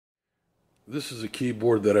This is a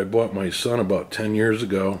keyboard that I bought my son about 10 years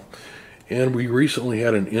ago, and we recently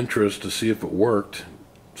had an interest to see if it worked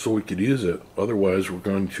so we could use it. Otherwise, we're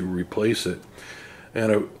going to replace it.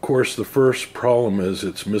 And of course, the first problem is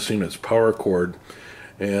it's missing its power cord.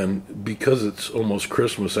 And because it's almost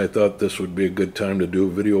Christmas, I thought this would be a good time to do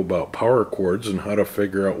a video about power cords and how to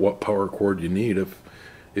figure out what power cord you need if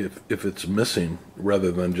it's missing,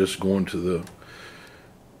 rather than just going to the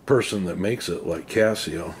person that makes it, like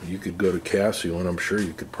Casio. You could go to Casio and I'm sure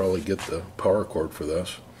you could probably get the power cord for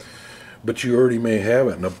this. But you already may have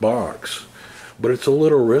it in a box. But it's a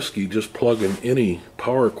little risky just plugging any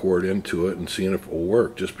power cord into it and seeing if it will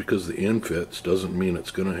work. Just because the end fits doesn't mean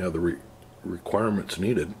it's going to have the requirements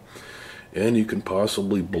needed. And you can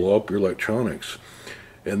possibly blow up your electronics.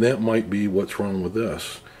 And that might be what's wrong with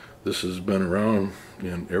this. This has been around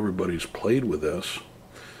and everybody's played with this.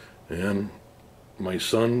 And my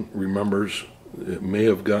son remembers it may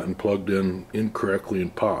have gotten plugged in incorrectly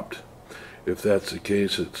and popped. If that's the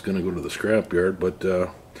case, it's going to go to the scrapyard. But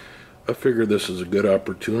I figure this is a good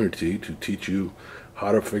opportunity to teach you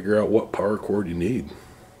how to figure out what power cord you need.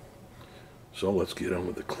 So let's get on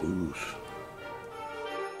with the clues.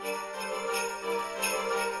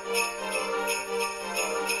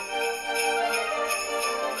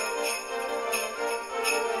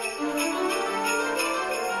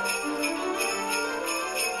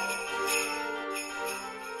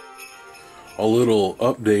 A little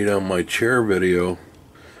update on my chair video.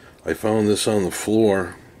 I found this on the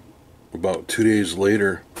floor about 2 days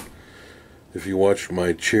later. If you watched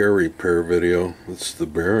my chair repair video, it's the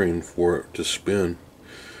bearing for it to spin.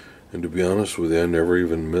 And to be honest with you, I never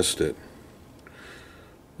even missed it.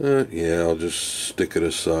 Yeah, I'll just stick it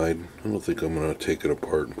aside. I don't think I'm going to take it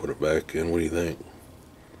apart and put it back in. What do you think?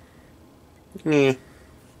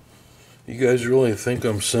 You guys really think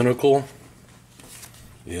I'm cynical?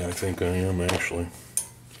 Yeah, I think I am, actually.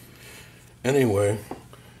 Anyway,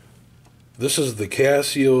 this is the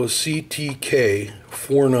Casio CTK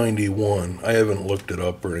 491. I haven't looked it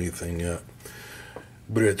up or anything yet.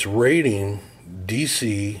 But it's rating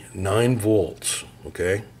DC 9 volts,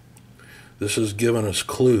 okay? This is giving us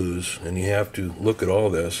clues, and you have to look at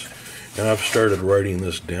all this. And I've started writing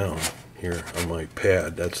this down here on my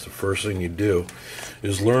pad. That's the first thing you do,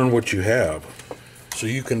 is learn what you have. So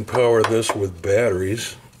you can power this with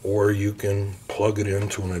batteries, or you can plug it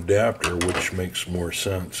into an adapter, which makes more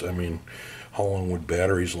sense. I mean, how long would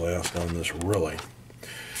batteries last on this, really?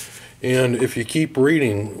 And if you keep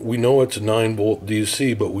reading, we know it's a 9 volt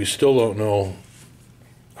DC, but we still don't know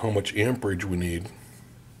how much amperage we need.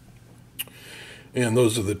 And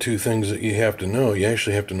those are the two things that you have to know. You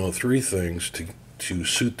actually have to know three things to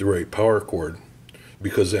suit the right power cord,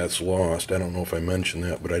 because that's lost. I don't know if I mentioned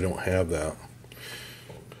that, but I don't have that.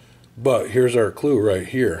 But here's our clue right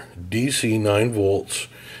here. DC 9 volts,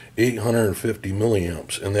 850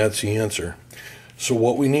 milliamps, and that's the answer. So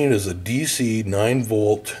what we need is a DC 9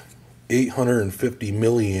 volt, 850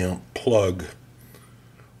 milliamp plug,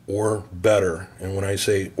 or better. And when I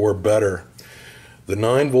say or better, the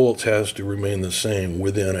 9 volts has to remain the same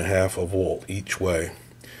within a half a volt each way.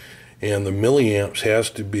 And the milliamps has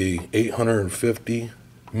to be 850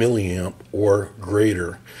 milliamp or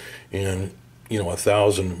greater. And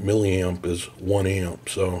 1,000 milliamp is 1 amp,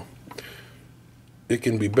 so it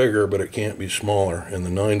can be bigger, but it can't be smaller, and the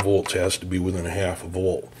 9 volts has to be within a half a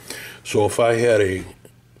volt. So if I had a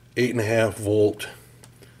 8.5 volt,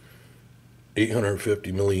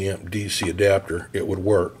 850 milliamp DC adapter, it would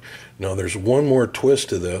work. Now there's one more twist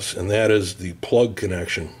to this, and that is the plug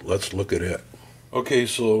connection. Let's look at it. Okay,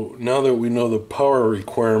 so now that we know the power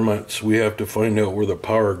requirements, we have to find out where the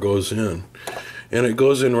power goes in. And it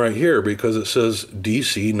goes in right here because it says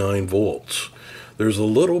DC 9 volts. There's a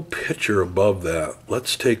little picture above that.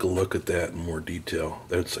 Let's take a look at that in more detail.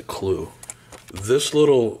 That's a clue. This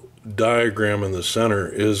little diagram in the center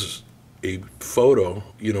is a photo,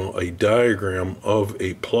 a diagram of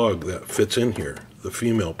a plug that fits in here, the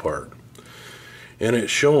female part. And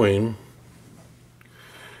it's showing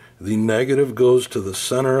the negative goes to the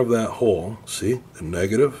center of that hole. See, the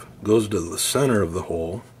negative goes to the center of the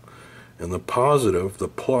hole. And the positive, the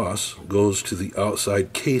plus, goes to the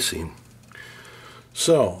outside casing.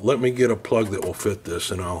 So, let me get a plug that will fit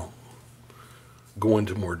this, and I'll go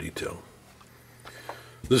into more detail.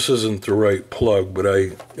 This isn't the right plug, but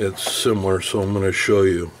it's similar, so I'm going to show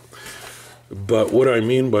you. But what I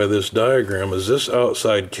mean by this diagram is this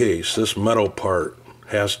outside case, this metal part,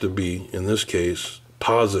 has to be, in this case,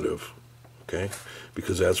 positive. Okay?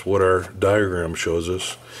 Because that's what our diagram shows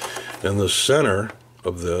us. And the center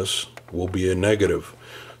of this will be a negative.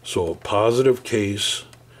 So a positive case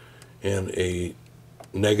and a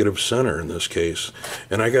negative center in this case.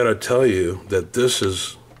 And I gotta tell you that this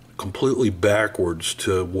is completely backwards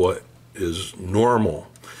to what is normal.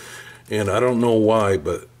 And I don't know why,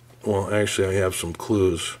 but, well, actually I have some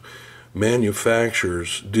clues.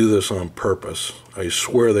 Manufacturers do this on purpose. I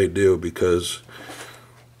swear they do, because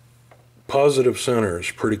positive center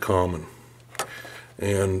is pretty common.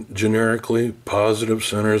 And generically, positive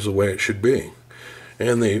center is the way it should be.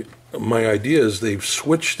 And my idea is they've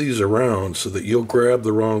switched these around so that you'll grab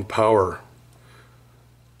the wrong power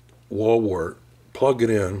wall wart, plug it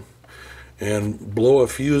in, and blow a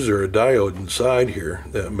fuse or a diode inside here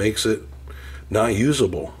that makes it not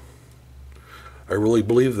usable. I really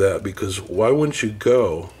believe that, because why wouldn't you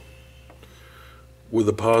go with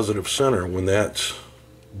a positive center when that's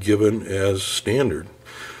given as standard?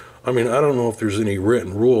 I mean, I don't know if there's any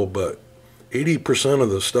written rule, but 80% of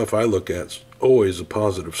the stuff I look at's always a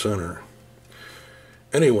positive center.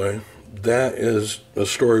 Anyway, that is a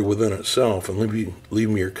story within itself, and leave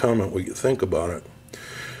me your comment what you think about it.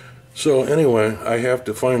 So anyway, I have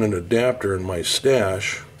to find an adapter in my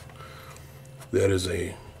stash that is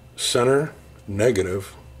a center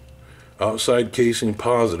negative, outside casing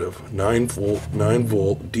positive, 9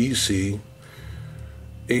 volt DC,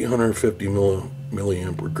 850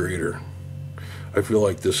 milliamp or greater. I feel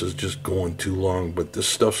like this is just going too long, but this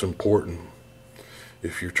stuff's important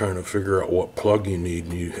if you're trying to figure out what plug you need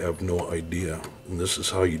and you have no idea, and this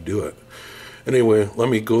is how you do it. Anyway, let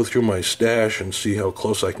me go through my stash and see how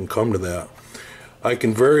close I can come to that. I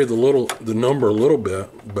can vary the number a little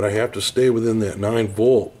bit, but I have to stay within that 9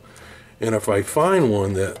 volt. And if I find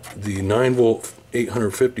one that the 9 volt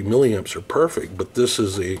 850 milliamps are perfect, but this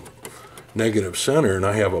is a negative center and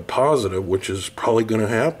I have a positive, which is probably going to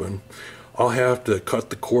happen, I'll have to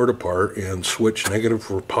cut the cord apart and switch negative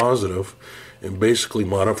for positive and basically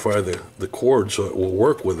modify the cord so it will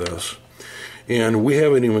work with this. And we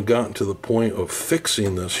haven't even gotten to the point of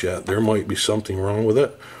fixing this yet. There might be something wrong with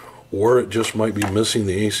it, or it just might be missing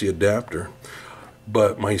the AC adapter.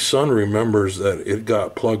 But my son remembers that it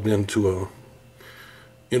got plugged into a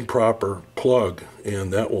improper plug,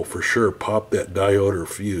 and that will for sure pop that diode or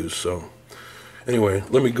fuse. So anyway,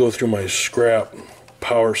 let me go through my scrap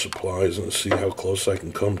power supplies and see how close I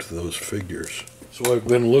can come to those figures. So I've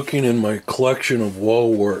been looking in my collection of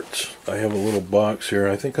wall warts. I have a little box here.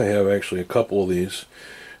 I think I have actually a couple of these,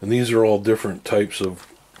 and these are all different types of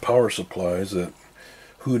power supplies that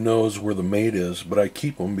who knows where the mate is, but I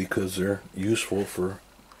keep them because they're useful for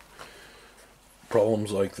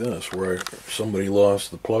problems like this where somebody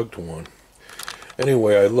lost the plug to one.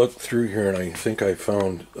 Anyway, I looked through here and I think I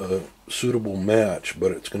found a suitable match,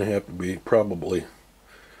 but it's going to have to be probably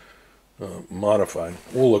modified.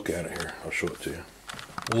 We'll look at it here. I'll show it to you.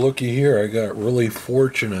 Well, looky here, I got really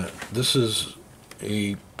fortunate. This is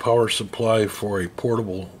a power supply for a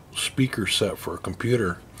portable speaker set for a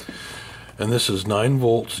computer. And this is 9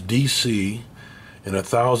 volts DC and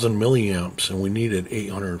 1,000 milliamps, and we needed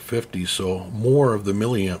 850, so more of the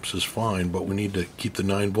milliamps is fine, but we need to keep the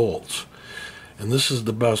 9 volts. And this is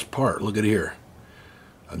the best part. Look at here.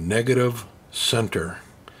 A negative center.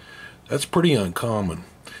 That's pretty uncommon.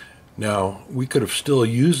 Now, we could have still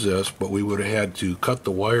used this, but we would have had to cut the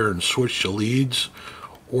wire and switch the leads,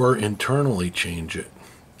 or internally change it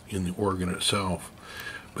in the organ itself.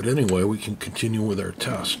 But anyway, we can continue with our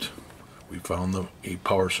test. We found a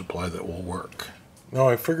power supply that will work. Now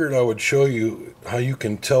I figured I would show you how you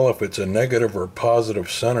can tell if it's a negative or positive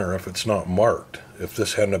center if it's not marked, if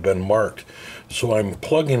this hadn't been marked. So I'm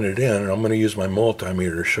plugging it in, and I'm going to use my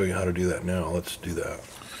multimeter to show you how to do that now. Let's do that.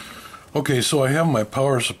 Okay, so I have my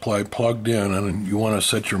power supply plugged in, and you want to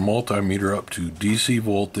set your multimeter up to DC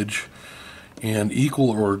voltage and equal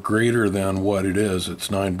or greater than what it is.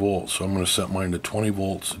 It's 9 volts, so I'm going to set mine to 20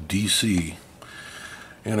 volts DC.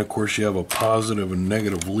 And of course you have a positive and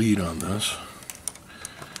negative lead on this,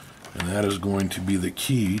 and that is going to be the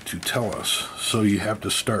key to tell us. So you have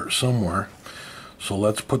to start somewhere. So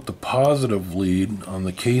let's put the positive lead on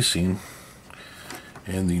the casing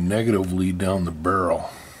and the negative lead down the barrel.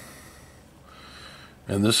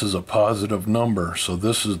 And this is a positive number, so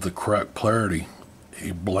this is the correct polarity,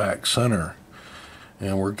 a black center.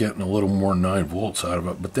 And we're getting a little more 9 volts out of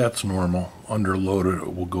it, but that's normal. Under loaded,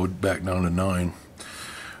 it will go back down to 9.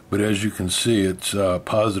 But as you can see, it's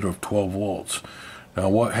positive 12 volts. Now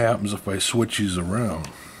what happens if I switch these around?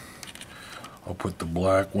 I'll put the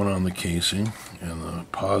black one on the casing and the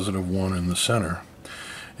positive one in the center.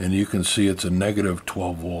 And you can see it's a negative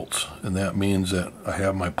 12 volts. And that means that I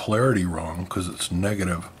have my polarity wrong because it's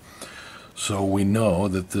negative. So we know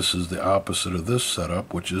that this is the opposite of this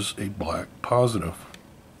setup, which is a black positive.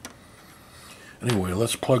 Anyway,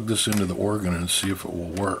 let's plug this into the organ and see if it will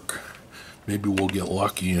work. Maybe we'll get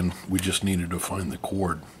lucky and we just needed to find the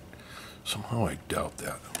cord. Somehow I doubt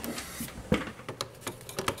that.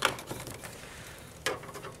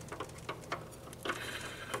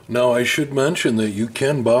 Now I should mention that you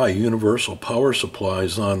can buy universal power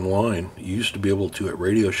supplies online. You used to be able to at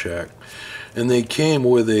Radio Shack. And they came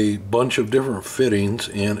with a bunch of different fittings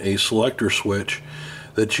and a selector switch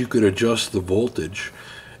that you could adjust the voltage.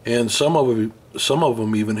 And some of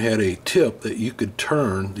them even had a tip that you could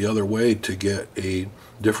turn the other way to get a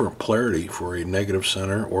different polarity for a negative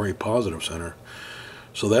center or a positive center.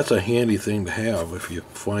 So that's a handy thing to have if you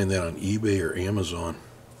find that on eBay or Amazon.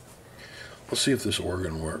 Let's see if this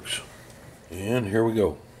organ works. And here we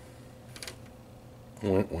go.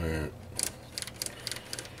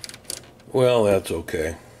 Well, that's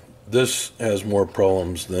okay. This has more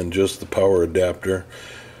problems than just the power adapter.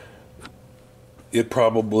 It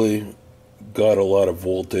probably got a lot of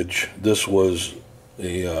voltage. This was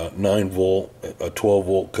a 9 volt, a 12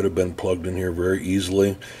 volt could have been plugged in here very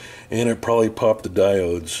easily, and it probably popped the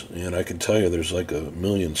diodes. And I can tell you there's like a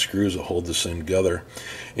million screws that hold this thing together,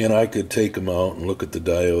 and I could take them out and look at the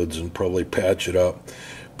diodes and probably patch it up.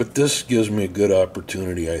 But this gives me a good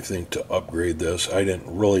opportunity, I think, to upgrade this. I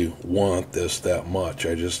didn't really want this that much.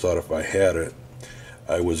 I just thought if I had it,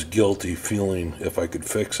 I was guilty feeling if I could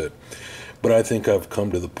fix it. But I think I've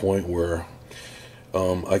come to the point where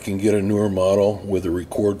I can get a newer model with a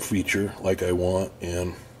record feature like I want,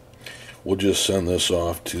 and we'll just send this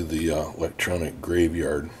off to the electronic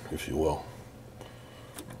graveyard, if you will.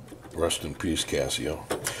 Rest in peace, Casio.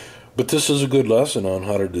 But this is a good lesson on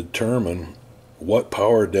how to determine what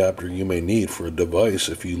power adapter you may need for a device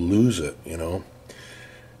if you lose it, you know.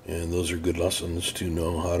 And those are good lessons to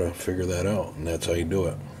know how to figure that out, and that's how you do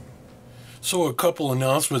it. So a couple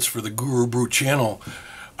announcements for the Guru Brew channel.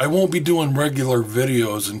 I won't be doing regular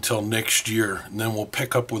videos until next year, and then we'll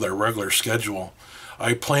pick up with our regular schedule.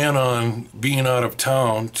 I plan on being out of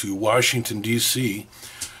town to Washington DC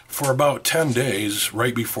for about 10 days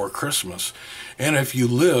right before Christmas. And if you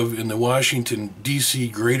live in the Washington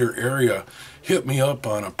DC greater area, hit me up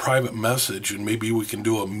on a private message and maybe we can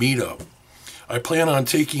do a meetup. I plan on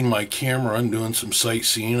taking my camera and doing some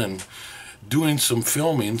sightseeing and doing some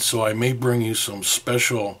filming, so I may bring you some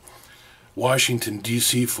special Washington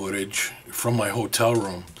DC footage from my hotel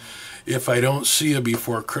room. If I don't see you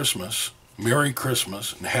before Christmas, Merry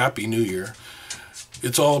Christmas and Happy New Year.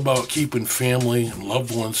 It's all about keeping family and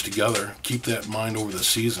loved ones together. Keep that in mind over the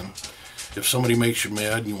season. If somebody makes you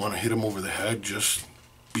mad and you want to hit them over the head, just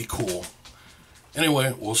be cool.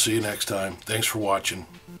 Anyway, we'll see you next time. Thanks for watching.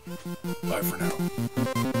 Bye for now.